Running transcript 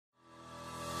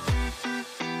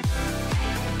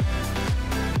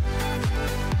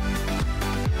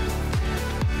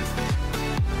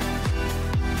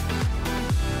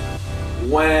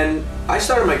When I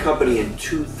started my company in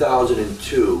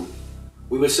 2002,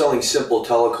 we were selling simple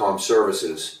telecom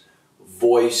services,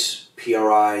 voice,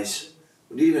 PRIs,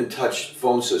 we didn't even touch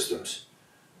phone systems.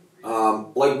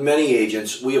 Like many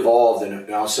agents, we evolved and are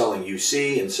now selling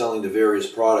UC and selling the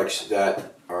various products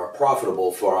that are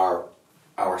profitable for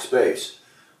our space.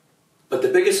 But the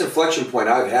biggest inflection point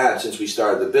I've had since we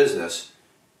started the business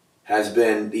has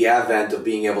been the advent of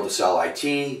being able to sell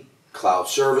IT, cloud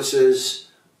services,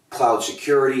 cloud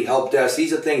security, help desk.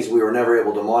 These are things we were never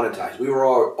able to monetize. We were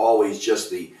always just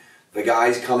the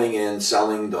guys coming in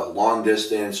selling the long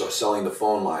distance or selling the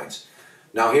phone lines.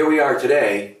 Now here we are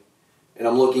today, and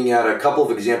I'm looking at a couple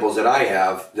of examples that I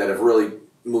have that have really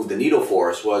moved the needle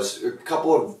for us. Was a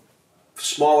couple of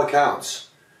small accounts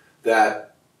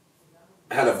that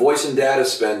had a voice and data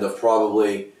spend of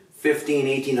probably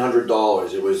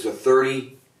 $1,500–$1,800. It was a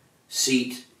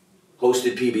 30-seat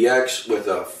hosted PBX with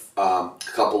a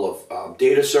couple of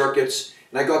data circuits,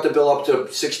 and I got the bill up to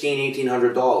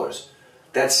 $1,600–$1,800.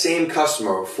 That same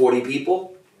customer of 40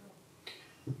 people,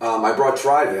 I brought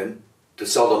Thrive in to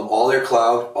sell them all their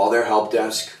cloud, all their help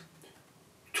desk,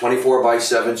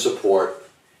 24/7 support,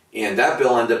 and that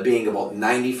bill ended up being about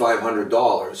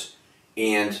 $9,500.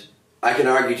 And I can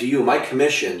argue to you, my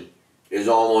commission is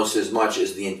almost as much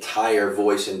as the entire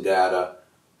voice and data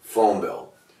phone bill.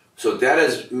 So that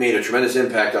has made a tremendous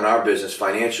impact on our business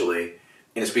financially,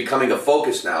 and it's becoming a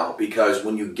focus now, because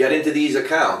when you get into these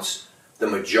accounts, the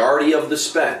majority of the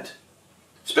spend,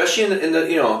 especially in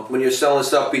the when you're selling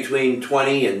stuff between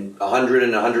 20 and 100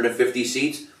 and 150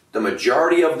 seats, the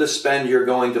majority of the spend you're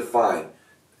going to find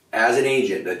as an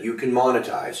agent that you can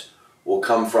monetize will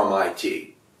come from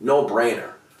IT. No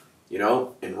brainer.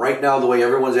 And right now, the way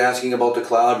everyone's asking about the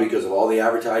cloud because of all the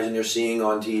advertising they're seeing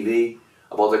on TV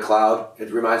about the cloud,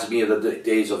 it reminds me of the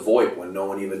days of VoIP when no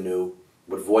one even knew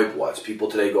what VoIP was. People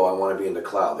today go, I want to be in the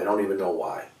cloud. They don't even know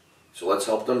why. So let's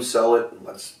help them sell it, and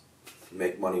let's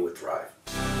make money with Thrive.